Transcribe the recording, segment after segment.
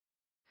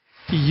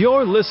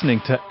You're listening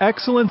to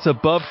Excellence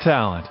Above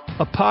Talent,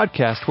 a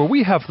podcast where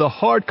we have the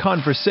hard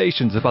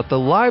conversations about the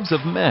lives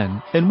of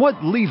men and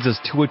what leads us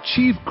to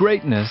achieve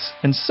greatness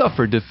and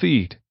suffer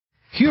defeat.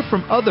 Hear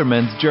from other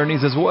men's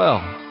journeys as well,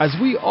 as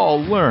we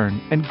all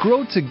learn and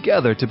grow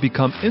together to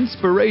become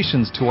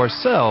inspirations to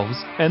ourselves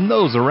and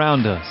those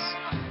around us.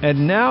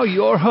 And now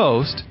your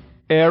host,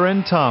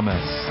 Aaron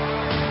Thomas.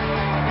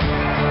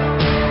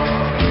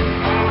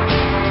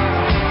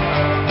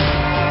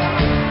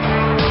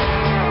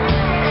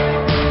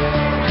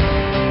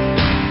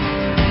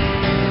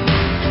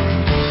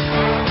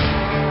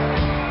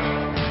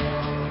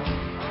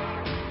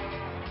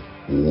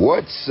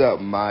 What's up,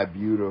 my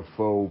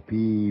beautiful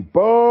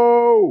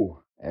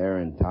people?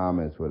 Aaron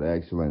Thomas with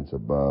Excellence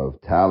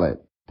Above Talent.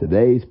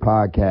 Today's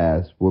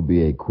podcast will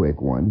be a quick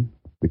one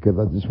because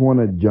I just want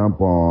to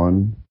jump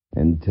on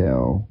and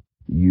tell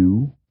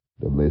you,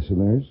 the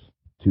listeners,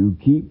 to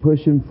keep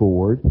pushing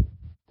forward,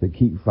 to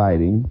keep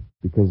fighting,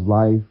 because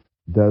life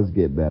does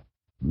get better.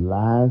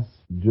 Last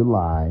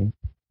July,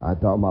 I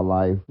thought my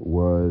life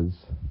was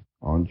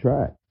on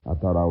track. I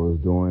thought I was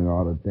doing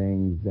all the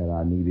things that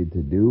I needed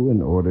to do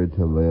in order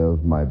to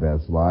live my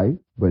best life.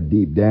 But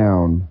deep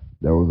down,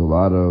 there was a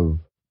lot of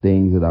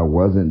things that I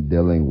wasn't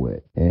dealing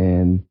with,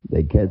 and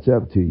they catch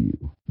up to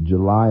you.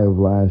 July of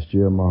last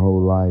year, my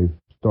whole life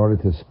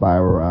started to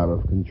spiral out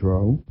of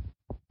control.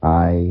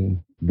 I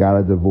got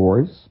a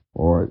divorce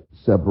or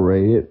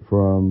separated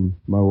from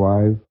my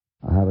wife.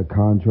 I had a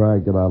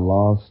contract that I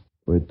lost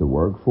with the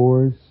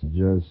workforce.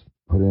 Just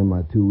put in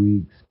my 2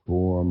 weeks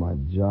for my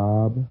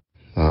job.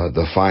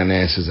 The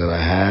finances that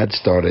I had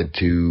started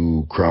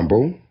to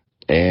crumble,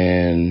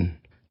 and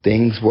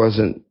things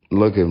wasn't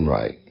looking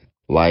right.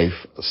 Life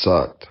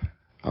sucked.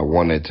 I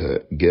wanted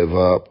to give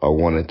up. I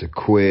wanted to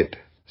quit.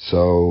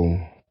 So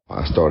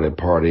I started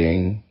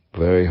partying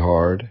very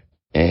hard.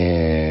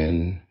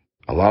 And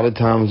a lot of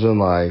times in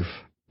life,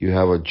 you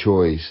have a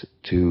choice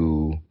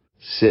to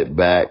sit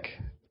back,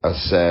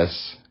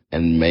 assess,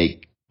 and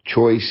make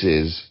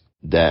choices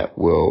that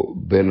will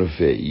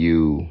benefit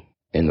you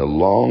in the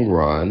long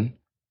run,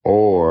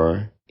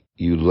 or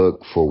you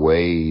look for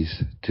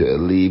ways to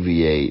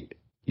alleviate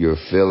your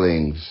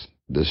feelings,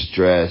 the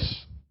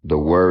stress, the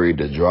worry,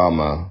 the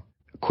drama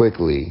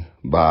quickly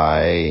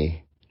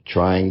by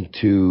trying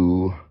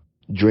to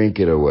drink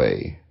it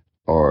away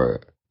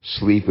or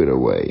sleep it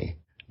away,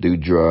 do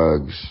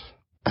drugs,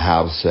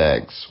 have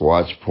sex,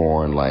 watch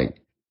porn. Like,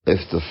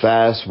 it's the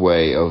fast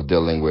way of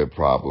dealing with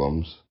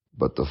problems,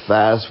 but the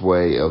fast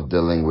way of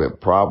dealing with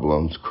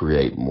problems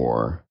create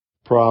more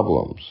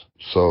problems.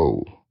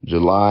 So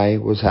July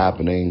was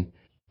happening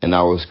and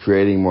I was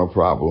creating more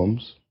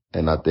problems.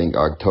 And I think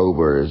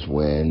October is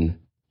when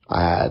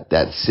I had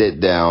that sit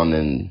down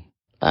and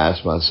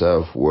ask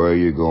myself, where are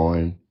you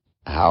going?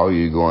 How are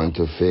you going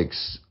to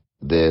fix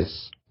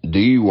this? Do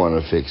you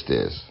want to fix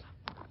this?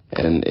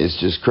 And it's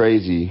just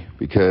crazy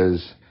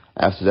because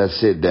after that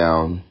sit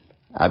down,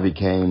 I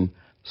became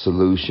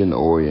solution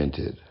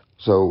oriented.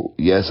 So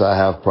yes, I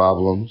have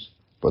problems,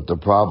 but the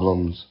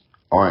problems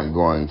aren't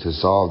going to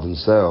solve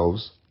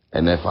themselves.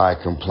 And if I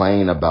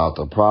complain about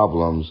the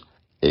problems,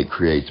 it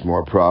creates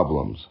more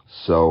problems.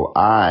 So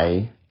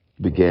I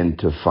began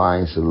to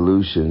find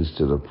solutions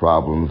to the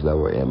problems that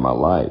were in my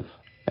life.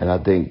 And I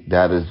think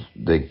that is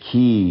the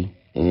key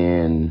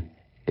in,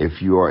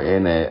 if you are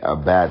in a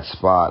bad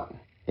spot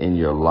in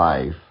your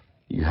life,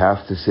 you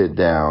have to sit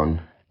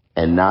down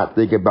and not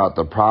think about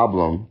the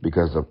problem,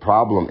 because the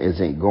problem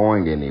isn't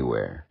going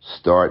anywhere.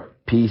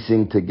 Start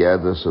piecing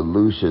together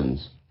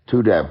solutions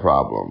to that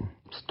problem.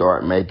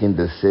 Start making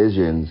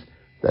decisions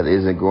that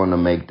isn't going to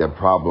make the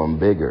problem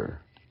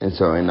bigger. And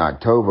so in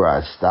October,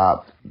 I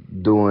stopped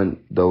doing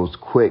those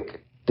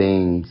quick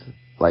things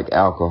like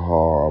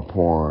alcohol or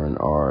porn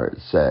or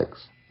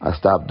sex. I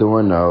stopped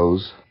doing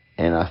those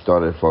and I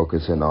started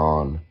focusing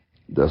on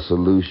the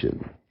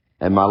solution.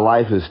 And my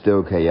life is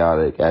still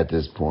chaotic at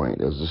this point.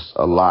 There's just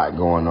a lot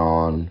going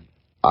on.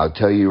 I'll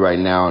tell you right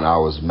now, and I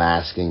was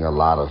masking a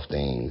lot of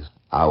things.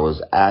 I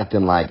was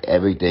acting like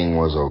everything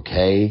was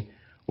okay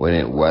when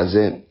it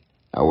wasn't.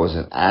 I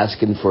wasn't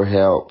asking for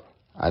help.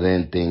 I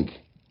didn't think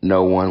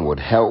no one would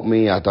help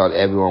me. I thought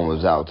everyone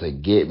was out to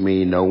get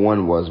me. No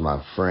one was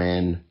my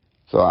friend.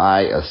 So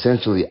I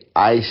essentially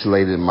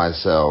isolated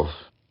myself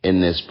in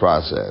this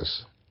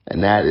process.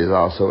 And that is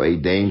also a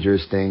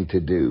dangerous thing to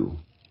do,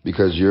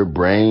 because your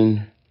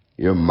brain,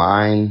 your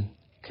mind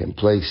can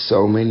play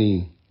so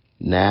many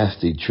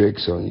nasty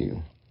tricks on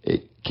you.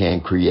 It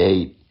can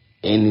create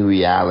any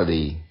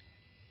reality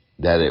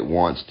that it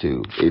wants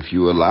to if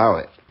you allow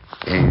it.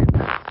 And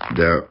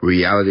the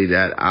reality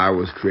that I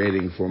was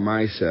creating for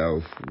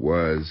myself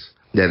was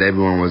that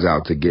everyone was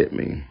out to get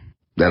me,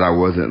 that I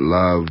wasn't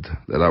loved,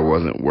 that I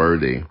wasn't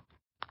worthy.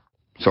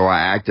 So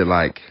I acted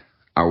like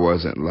I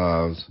wasn't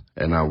loved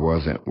and I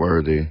wasn't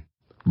worthy.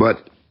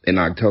 But in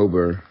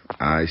October,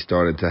 I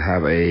started to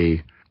have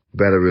a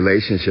better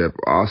relationship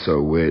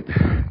also with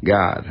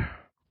God.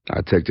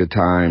 I took the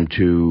time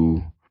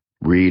to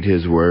read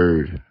His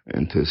Word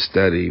and to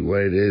study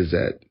what it is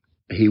that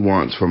He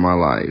wants for my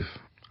life.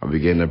 I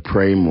began to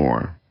pray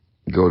more,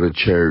 go to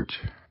church,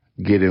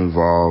 get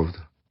involved,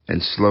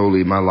 and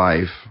slowly my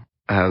life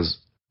has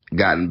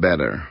gotten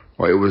better.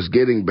 Well, it was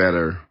getting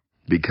better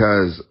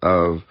because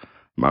of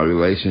my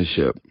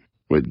relationship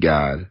with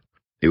God.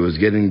 It was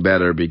getting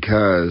better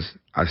because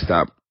I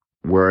stopped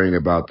worrying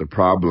about the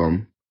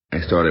problem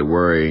and started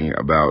worrying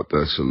about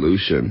the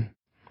solution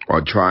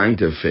or trying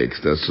to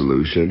fix the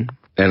solution.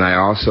 And I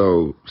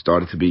also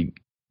started to be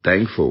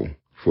thankful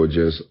for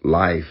just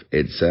life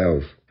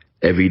itself.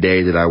 Every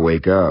day that I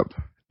wake up,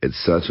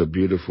 it's such a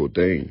beautiful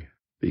thing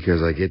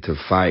because I get to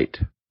fight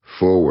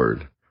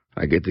forward.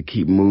 I get to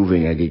keep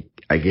moving.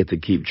 I get to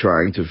keep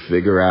trying to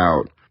figure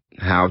out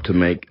how to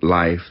make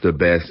life the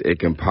best it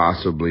can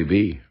possibly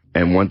be.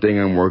 And one thing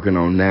I'm working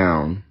on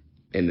now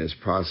in this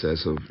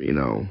process of,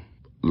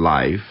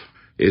 life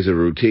is a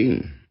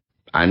routine.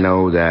 I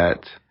know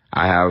that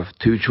I have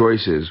two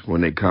choices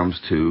when it comes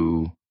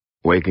to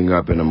waking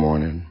up in the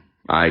morning.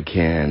 I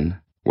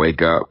can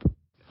wake up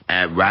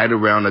at right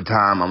around the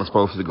time I'm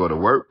supposed to go to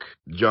work,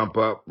 jump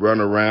up, run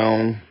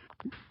around,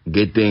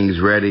 get things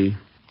ready,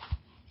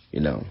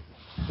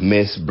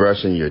 miss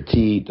brushing your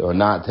teeth or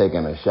not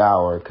taking a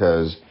shower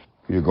because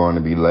you're going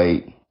to be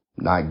late,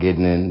 not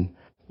getting in,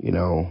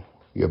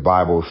 your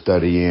Bible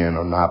study in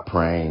or not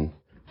praying.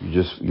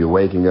 You're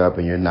waking up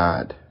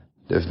and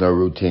there's no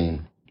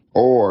routine.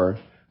 Or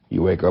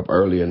you wake up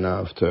early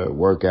enough to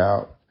work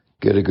out,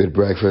 get a good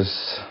breakfast,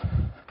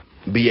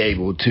 be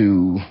able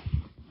to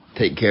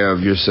take care of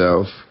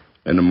yourself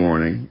in the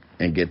morning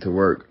and get to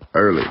work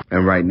early.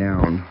 And right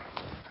now,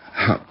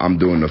 I'm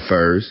doing the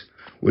first,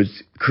 which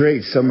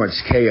creates so much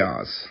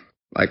chaos,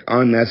 like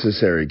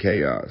unnecessary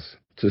chaos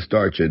to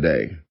start your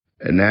day.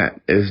 And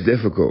that is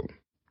difficult,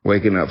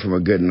 waking up from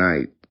a good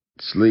night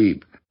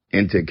sleep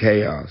into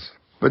chaos.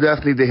 But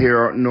that's neither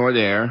here nor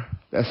there.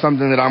 That's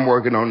something that I'm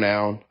working on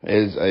now,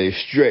 is a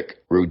strict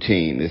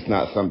routine. It's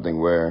not something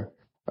where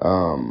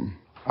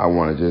I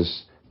want to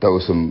just throw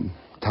some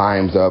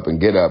times up and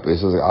get up.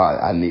 It's just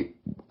I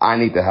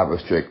need to have a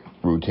strict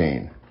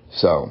routine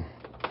so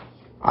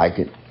I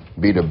can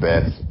be the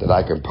best that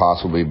I can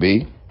possibly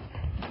be.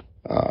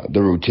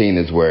 The routine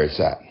is where it's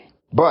at.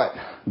 But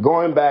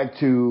going back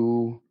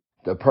to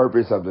the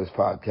purpose of this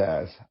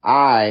podcast,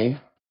 I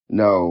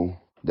know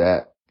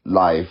that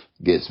life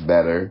gets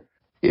better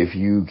if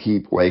you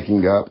keep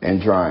waking up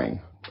and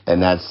trying.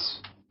 And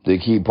that's the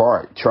key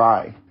part.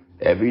 Try.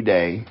 Every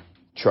day,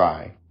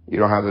 try. You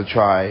don't have to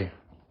try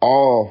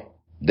all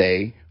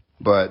day,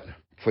 but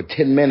for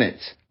 10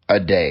 minutes a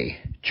day,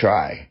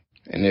 try.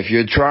 And if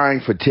you're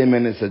trying for 10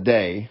 minutes a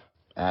day,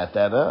 add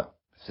that up.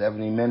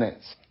 70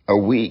 minutes a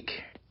week,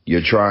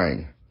 you're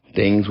trying.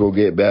 Things will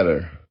get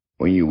better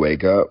when you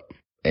wake up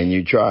and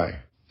you try.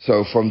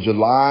 So from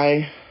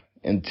July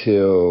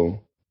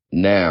until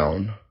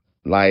now,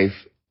 life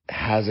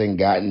hasn't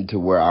gotten to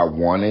where I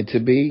want it to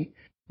be.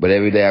 But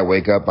every day I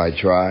wake up, I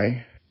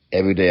try.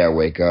 Every day I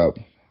wake up,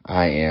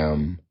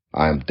 I'm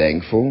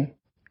thankful.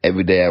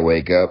 Every day I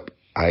wake up,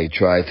 I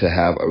try to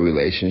have a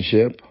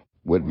relationship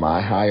with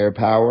my higher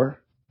power.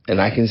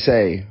 And I can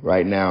say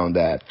right now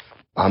that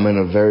I'm in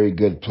a very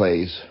good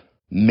place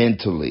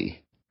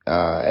mentally.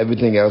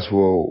 Everything else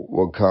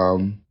will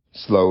come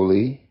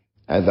slowly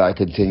as I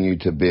continue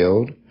to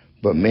build.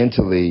 But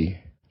mentally,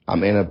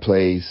 I'm in a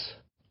place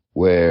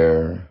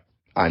where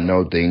I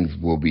know things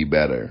will be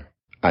better.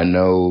 I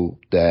know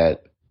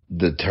that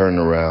the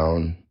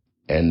turnaround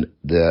and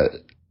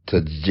the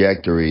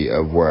trajectory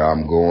of where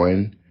I'm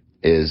going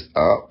is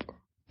up.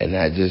 And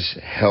that just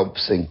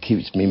helps and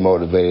keeps me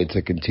motivated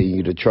to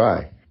continue to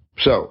try.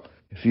 So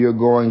if you're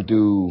going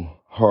through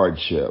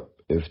hardship,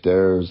 if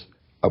there's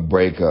a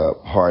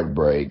breakup,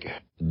 heartbreak,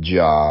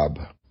 job,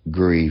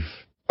 grief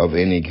of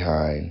any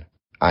kind,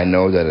 I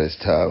know that it's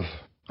tough.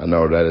 I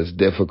know that it's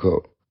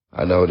difficult.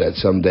 I know that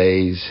some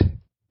days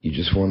you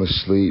just want to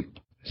sleep.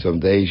 Some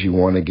days you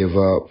want to give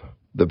up.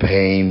 The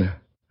pain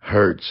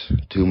hurts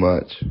too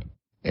much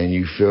and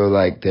you feel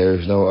like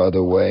there's no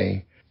other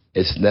way.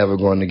 It's never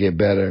going to get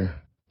better.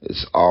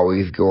 It's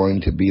always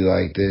going to be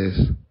like this.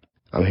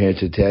 I'm here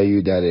to tell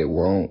you that it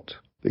won't.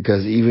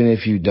 Because even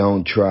if you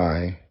don't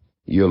try,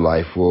 your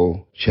life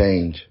will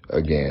change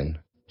again.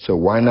 So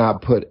why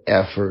not put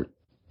effort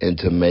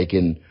into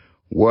making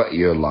what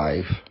your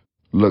life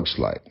looks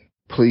like?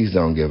 Please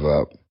don't give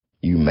up.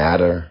 You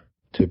matter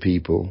to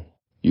people.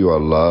 You are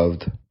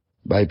loved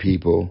by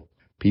people.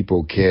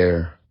 People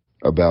care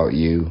about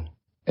you.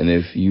 And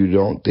if you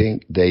don't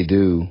think they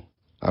do,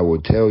 I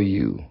will tell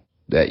you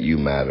that you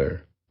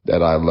matter,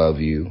 that I love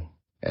you,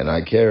 and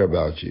I care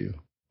about you.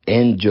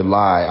 In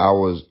July, I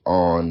was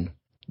on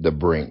the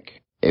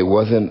brink. It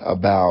wasn't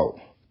about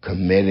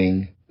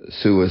committing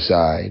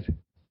suicide,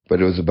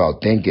 but it was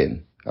about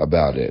thinking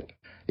about it.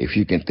 If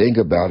you can think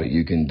about it,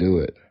 you can do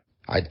it.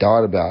 I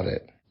thought about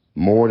it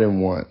more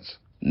than once.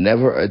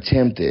 Never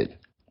attempted,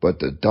 but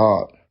the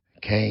thought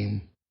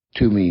came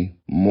to me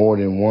more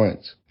than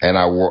once. And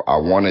I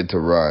wanted to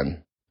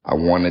run. I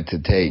wanted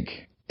to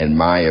take, in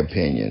my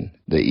opinion,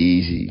 the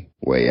easy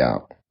way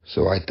out.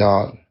 So I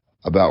thought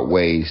about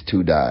ways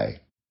to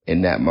die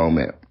in that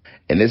moment.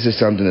 And this is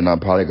something that I'm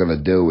probably going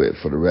to deal with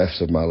for the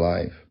rest of my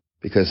life,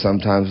 because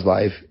sometimes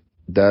life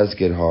does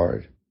get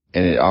hard,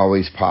 and it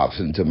always pops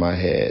into my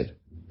head.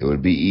 It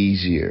would be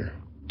easier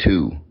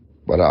too,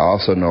 but I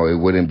also know it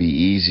wouldn't be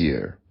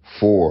easier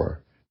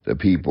for the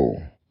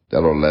people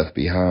that are left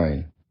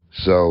behind.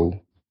 So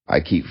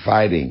I keep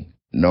fighting,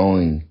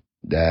 knowing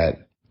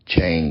that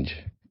change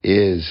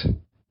is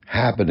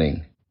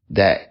happening,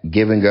 that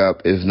giving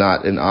up is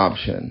not an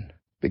option,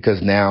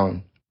 because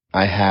now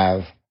I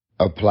have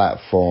a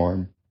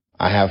platform.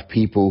 I have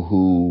people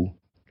who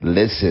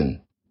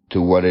listen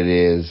to what it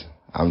is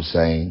I'm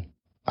saying.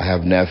 I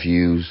have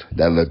nephews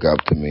that look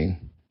up to me.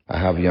 I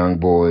have young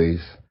boys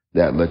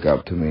that look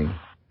up to me.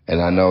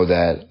 And I know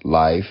that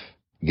life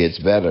gets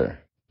better.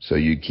 So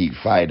you keep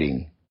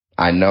fighting.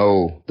 I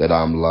know that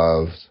I'm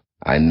loved.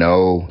 I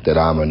know that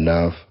I'm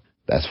enough.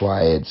 That's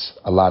why it's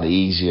a lot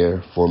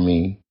easier for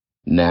me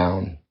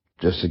now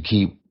just to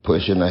keep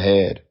pushing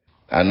ahead.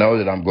 I know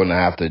that I'm going to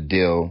have to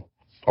deal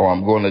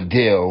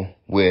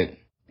with,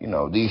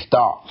 these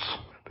thoughts,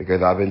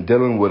 because I've been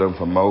dealing with them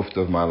for most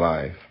of my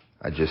life.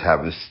 I just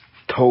haven't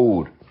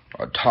told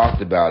or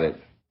talked about it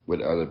with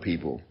other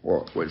people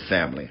or with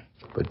family.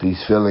 But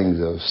these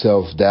feelings of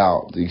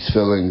self-doubt, these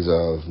feelings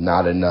of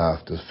not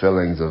enough, the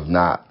feelings of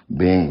not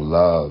being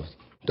loved,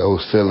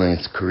 those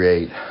feelings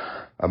create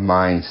a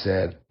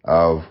mindset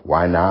of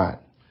why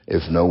not?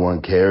 If no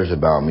one cares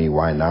about me,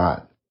 why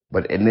not?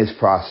 But in this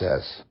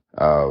process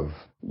of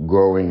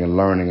growing and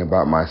learning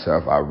about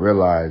myself, I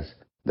realize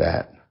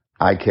that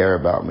I care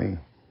about me,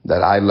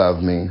 that I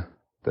love me,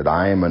 that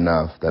I am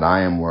enough, that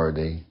I am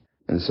worthy,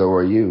 and so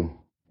are you.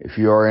 If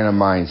you are in a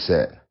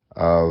mindset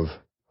of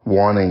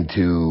wanting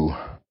to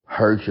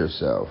hurt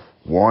yourself,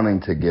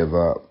 wanting to give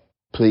up,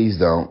 please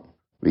don't.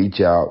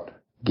 Reach out,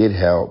 get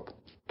help,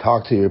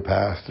 talk to your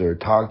pastor,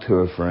 talk to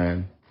a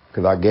friend,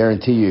 because I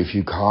guarantee you, if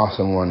you call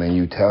someone and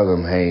you tell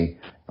them, hey,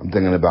 I'm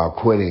thinking about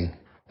quitting,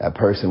 that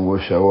person will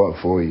show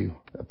up for you.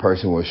 That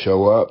person will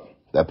show up.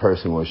 That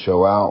person will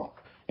show out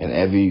in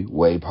every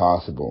way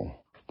possible.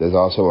 There's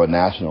also a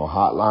national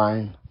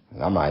hotline,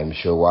 and I'm not even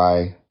sure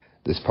why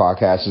this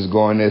podcast is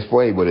going this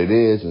way, but it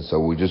is, and so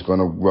we're just going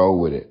to roll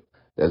with it.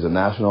 There's a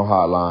national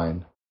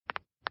hotline.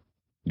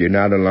 You're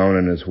not alone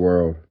in this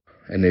world.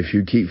 And if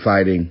you keep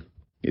fighting,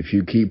 if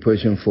you keep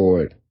pushing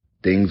forward,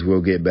 things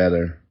will get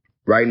better.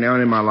 Right now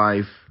in my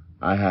life,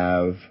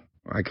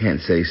 I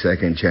can't say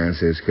second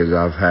chances because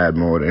I've had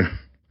more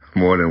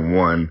than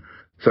one.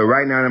 So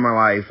right now in my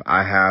life,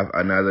 I have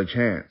another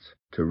chance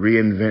to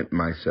reinvent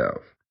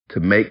myself, to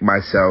make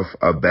myself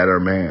a better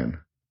man.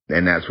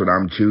 And that's what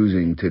I'm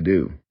choosing to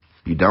do.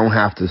 You don't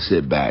have to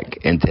sit back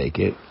and take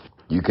it.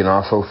 You can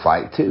also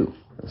fight too.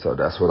 And so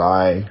that's what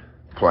I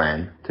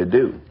plan to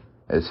do,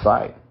 is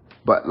fight.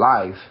 But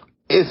life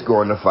is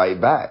going to fight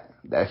back.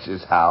 That's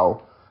just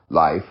how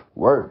life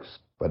works.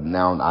 But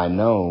now I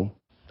know,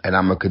 and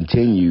I'm going to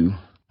continue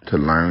to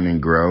learn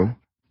and grow,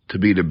 to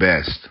be the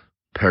best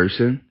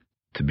person,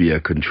 to be a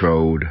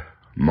controlled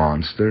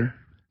monster.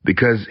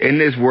 Because in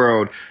this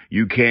world,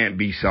 you can't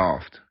be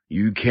soft.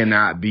 You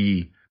cannot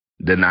be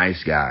the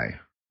nice guy.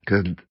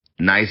 Because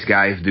nice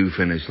guys do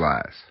finish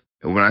last.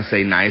 And when I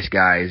say nice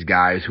guys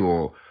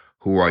who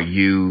are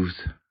used,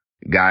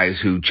 guys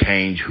who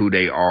change who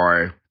they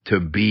are to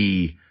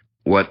be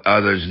what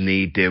others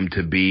need them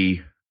to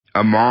be.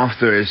 A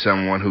monster is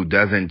someone who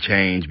doesn't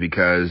change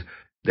because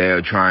they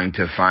are trying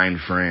to find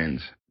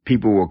friends.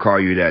 People will call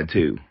you that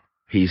too.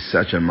 He's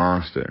such a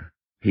monster.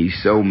 He's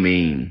so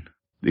mean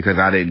because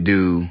I didn't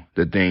do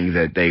the things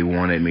that they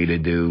wanted me to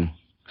do.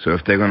 So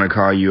if they're going to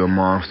call you a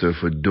monster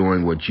for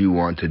doing what you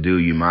want to do,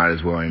 you might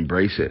as well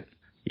embrace it.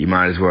 You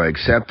might as well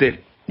accept it.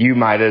 You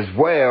might as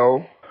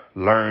well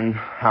learn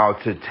how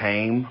to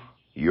tame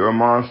your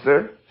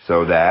monster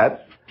so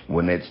that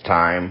when it's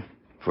time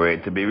for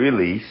it to be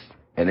released,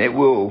 and it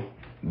will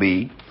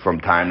be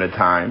from time to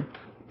time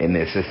in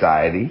this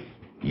society,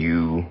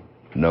 you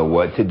know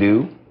what to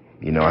do,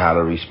 you know how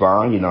to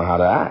respond, you know how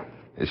to act.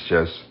 It's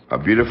just a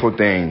beautiful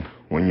thing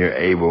when you're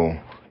able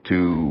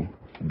to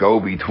go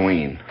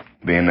between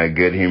being a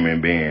good human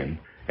being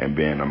and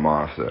being a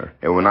monster.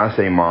 And when I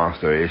say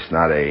monster, it's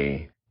not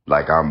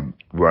like I'm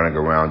running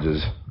around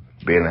just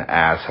being an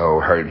asshole,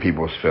 hurting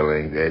people's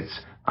feelings.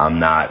 I'm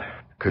not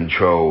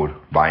controlled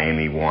by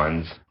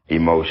anyone's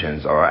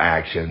emotions or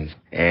actions.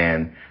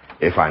 And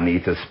if I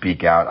need to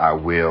speak out, I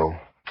will.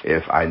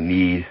 If I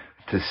need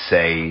to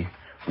say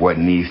what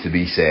needs to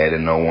be said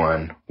and no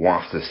one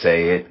wants to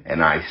say it,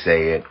 and I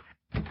say it.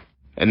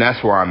 And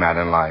that's where I'm at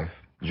in life.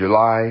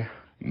 July,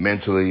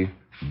 mentally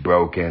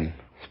broken,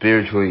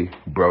 spiritually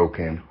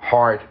broken,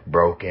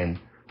 heartbroken,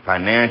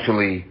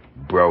 financially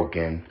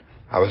broken.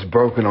 I was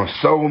broken on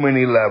so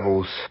many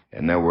levels,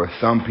 and there were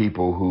some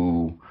people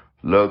who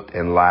looked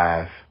and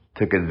laughed,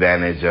 took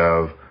advantage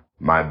of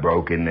my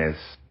brokenness,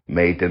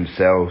 made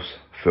themselves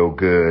feel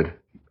good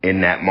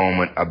in that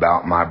moment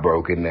about my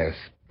brokenness.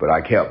 But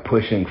I kept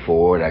pushing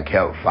forward. I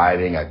kept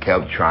fighting. I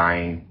kept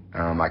trying.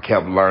 I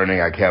kept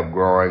learning. I kept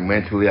growing.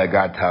 Mentally, I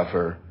got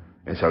tougher.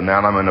 And so now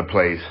I'm in a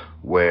place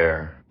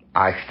where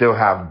I still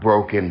have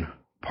broken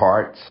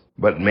parts,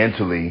 but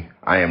mentally,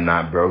 I am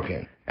not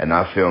broken. And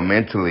I feel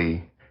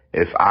mentally,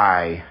 if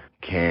I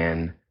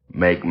can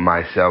make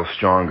myself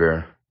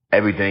stronger,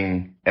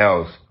 everything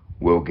else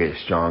will get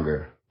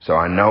stronger. So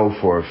I know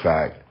for a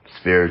fact,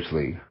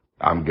 spiritually,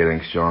 I'm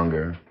getting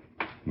stronger.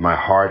 My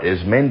heart is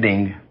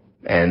mending,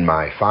 and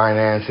my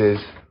finances,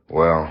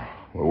 well,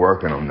 we're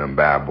working on them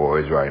bad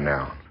boys right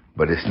now.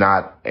 But it's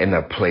not in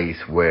a place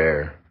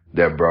where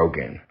they're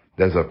broken.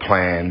 There's a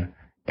plan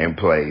in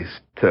place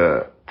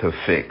to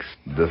fix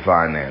the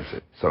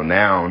finances. So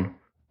now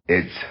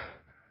it's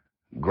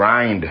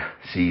grind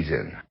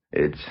season.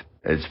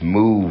 It's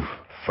move,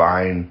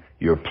 find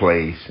your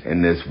place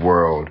in this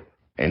world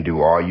and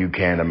do all you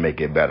can to make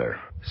it better.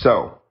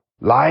 So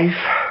life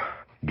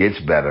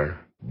gets better.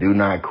 Do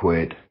not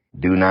quit.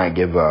 Do not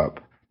give up.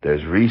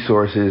 There's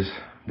resources.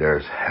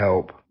 There's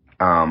help.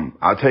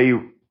 I'll tell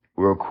you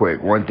real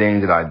quick, one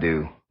thing that I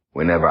do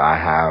whenever I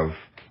have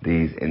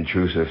these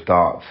intrusive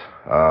thoughts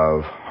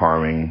of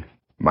harming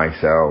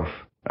myself,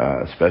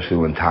 especially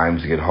when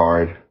times get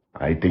hard,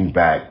 I think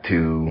back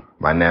to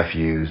my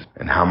nephews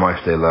and how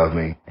much they love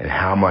me and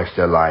how much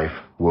their life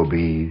will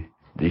be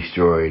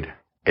destroyed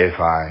if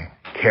I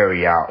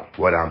carry out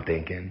what I'm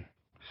thinking.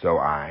 So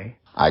I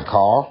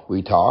call,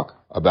 we talk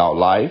about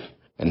life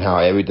and how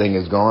everything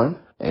is going,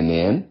 and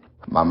then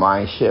my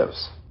mind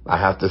shifts. I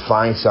have to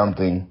find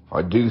something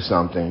or do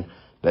something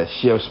that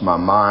shifts my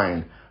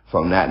mind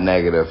from that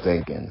negative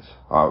thinking,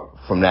 or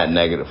from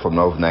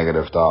those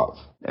negative thoughts.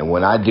 And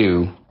when I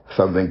do,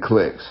 something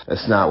clicks.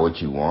 That's not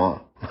what you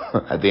want.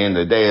 At the end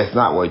of the day, it's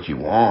not what you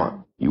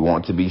want. You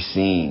want to be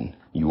seen.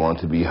 You want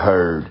to be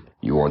heard.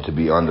 You want to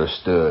be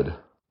understood.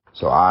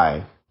 So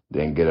I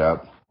then get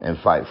up and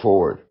fight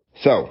forward.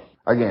 So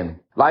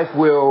again, life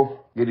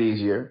will get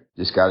easier.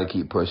 Just got to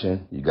keep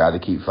pushing. You got to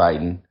keep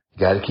fighting. You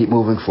got to keep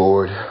moving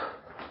forward.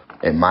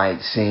 It might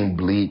seem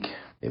bleak.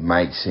 It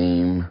might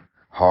seem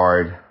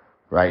hard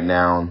right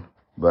now,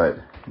 but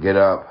get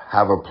up,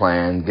 have a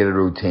plan, get a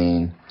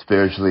routine,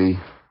 spiritually,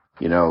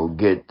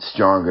 get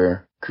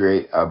stronger,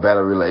 create a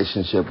better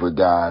relationship with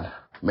God,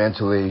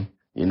 mentally,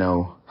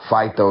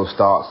 fight those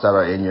thoughts that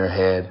are in your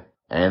head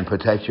and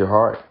protect your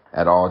heart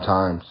at all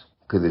times.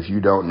 Because if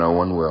you don't, no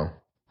one will.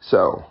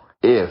 So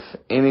if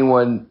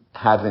anyone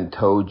hasn't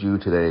told you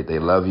today they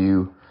love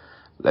you,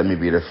 let me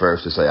be the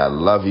first to say I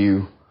love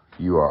you.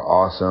 You are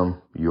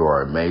awesome. You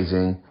are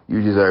amazing.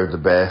 You deserve the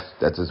best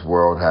that this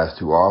world has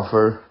to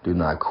offer. Do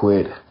not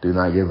quit. Do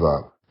not give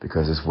up.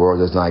 Because this world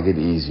does not get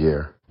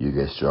easier. You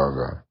get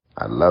stronger.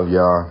 I love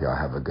y'all. Y'all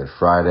have a good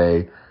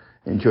Friday.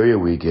 Enjoy your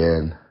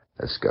weekend.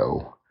 Let's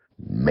go.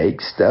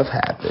 Make stuff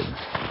happen.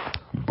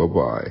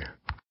 Bye-bye.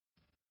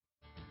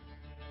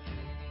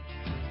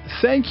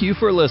 Thank you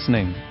for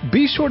listening.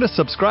 Be sure to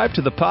subscribe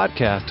to the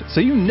podcast so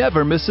you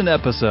never miss an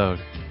episode.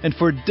 And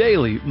for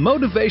daily,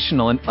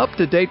 motivational, and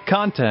up-to-date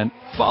content,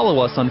 follow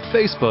us on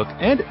Facebook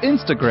and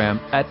Instagram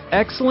at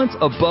Excellence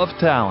Above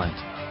Talent.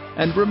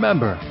 And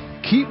remember,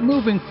 keep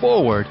moving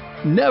forward,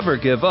 never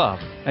give up,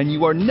 and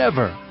you are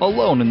never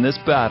alone in this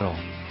battle.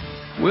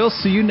 We'll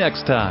see you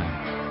next time.